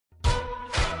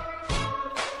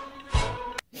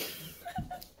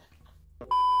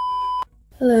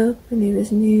Hello, my name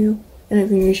is New, and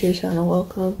if you're new to your channel,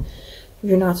 welcome. If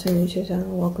you're not so new to your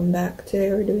channel, welcome back.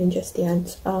 Today we're doing Just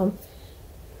Dance.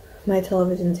 My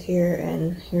television's here,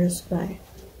 and here's my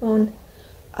phone.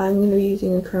 I'm going to be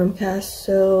using a Chromecast,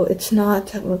 so it's not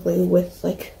technically with,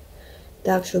 like, the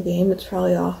actual game. It's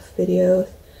probably off video,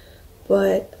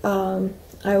 but,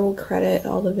 I will credit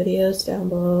all the videos down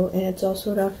below, and it's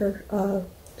also not for,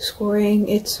 scoring.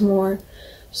 It's more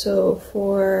so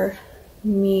for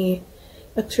me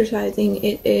exercising.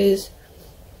 It is,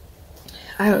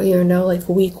 I don't even know, like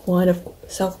week 1 of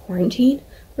self-quarantine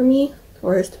for me,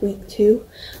 or it's week 2.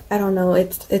 I don't know,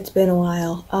 it's been a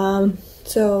while.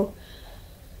 So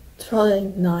it's probably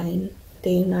like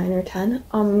day 9 or 10.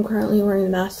 I'm currently wearing a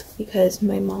mask because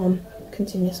my mom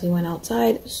continuously went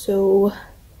outside, so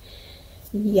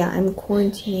yeah, I'm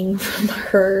quarantining from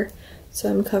her. So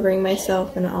I'm covering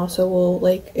myself, and also will,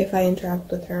 like, if I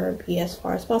interact with her, be as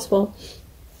far as possible.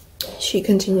 She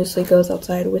continuously goes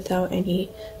outside without any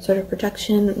sort of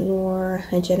protection nor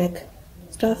hygienic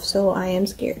stuff, so I am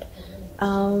scared.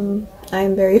 I'm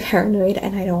very paranoid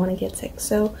and I don't want to get sick.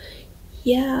 So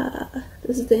yeah,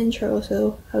 this is the intro.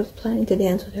 So I was planning to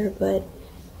dance with her, but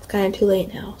it's kind of too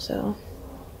late now, so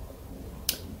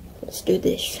let's do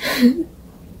this.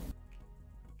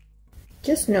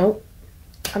 Just note,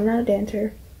 I'm not a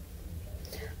dancer.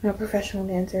 I'm not a professional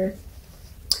dancer.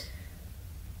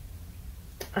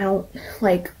 I don't,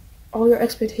 like, all your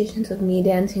expectations of me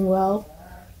dancing well,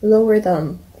 lower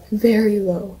them very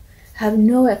low. Have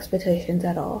no expectations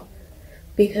at all,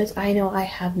 because I know I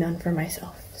have none for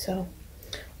myself. So,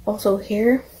 also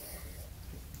here,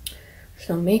 there's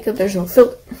no makeup, there's no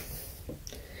filter.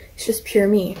 It's just pure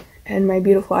me and my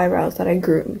beautiful eyebrows that I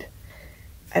groomed.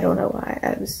 I don't know why,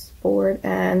 I was bored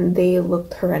and they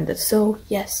looked horrendous. So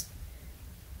yes,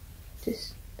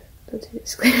 just those are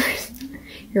disclaimers.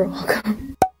 You're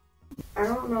welcome. I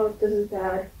don't know if this is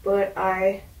bad, but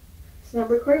since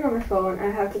I'm recording on my phone, I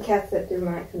have to cast it through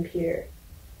my computer.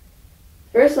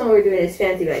 First one we're doing is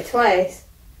Fancy by Twice,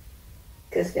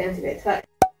 because Fancy by Twice.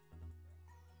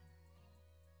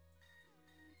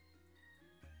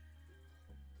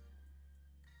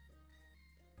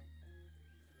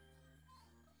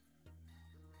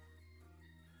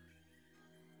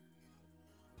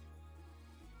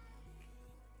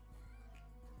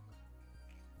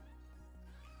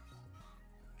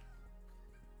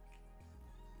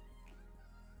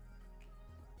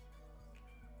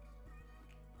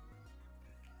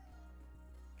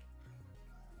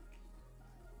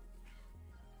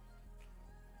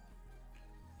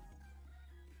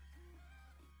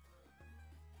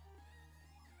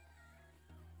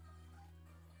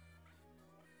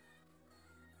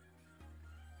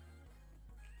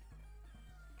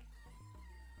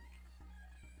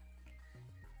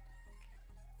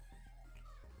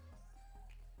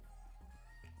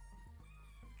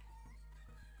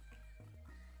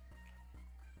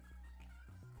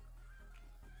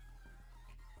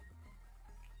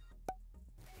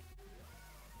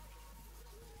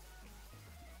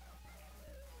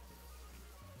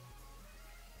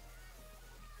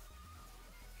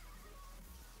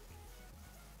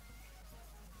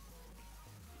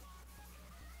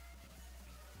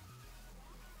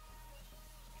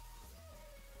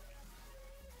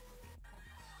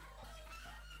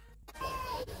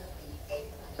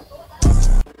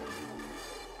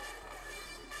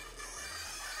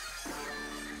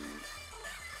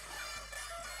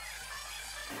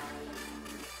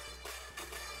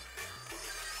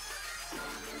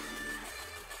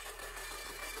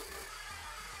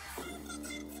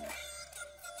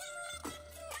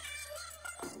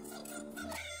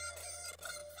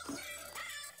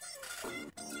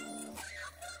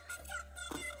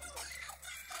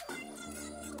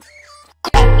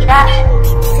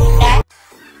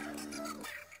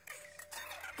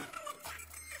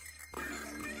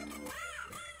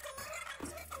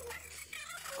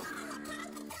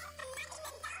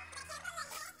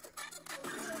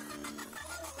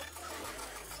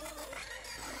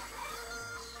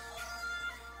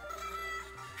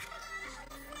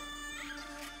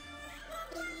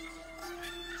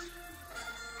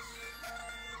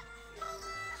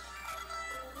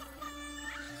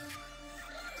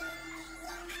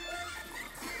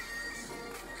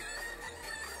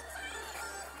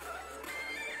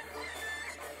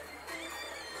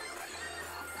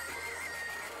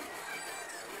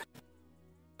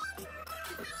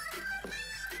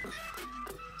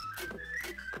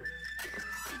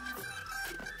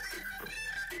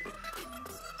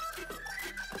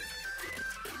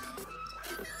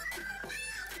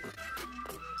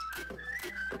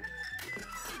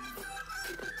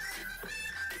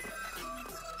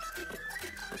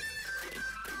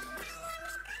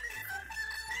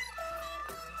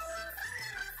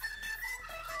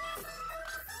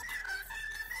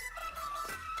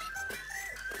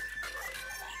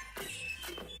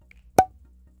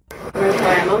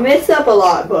 I'm gonna mess up a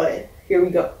lot, but here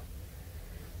we go.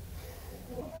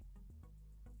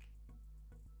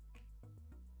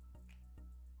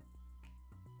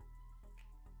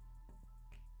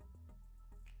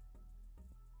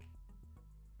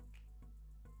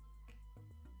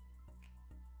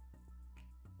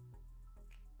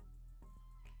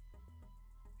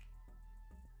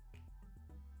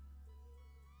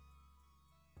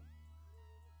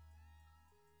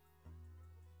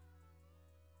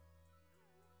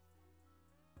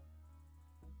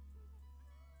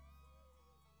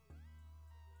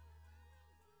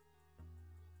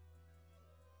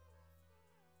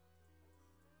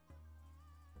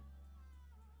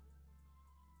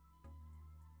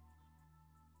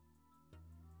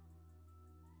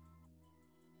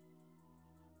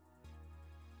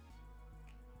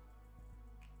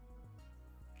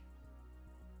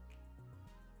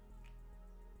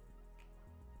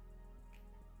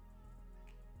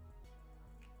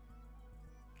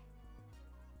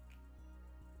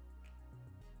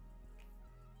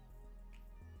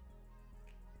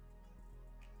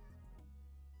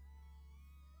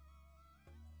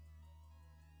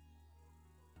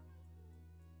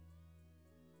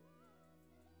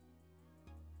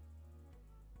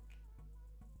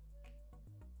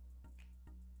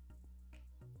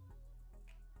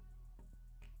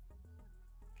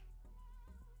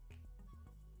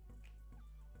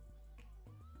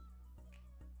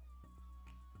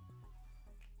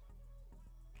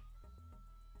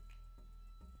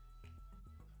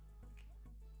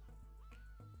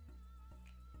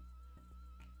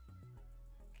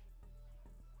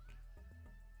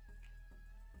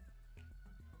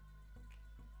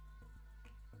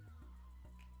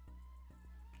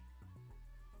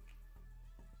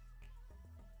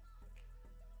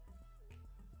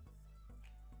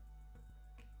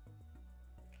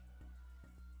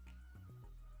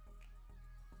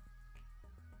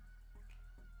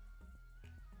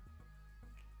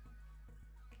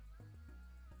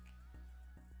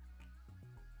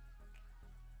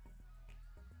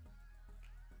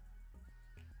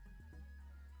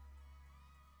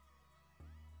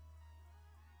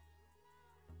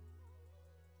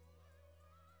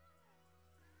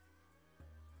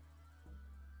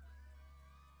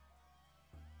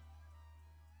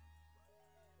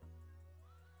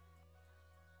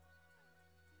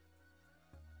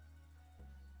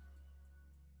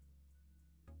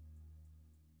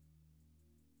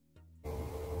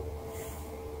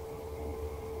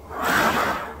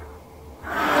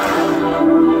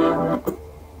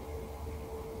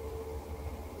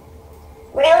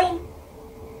 Really?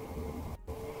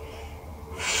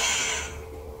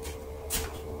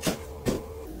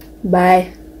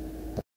 Bye.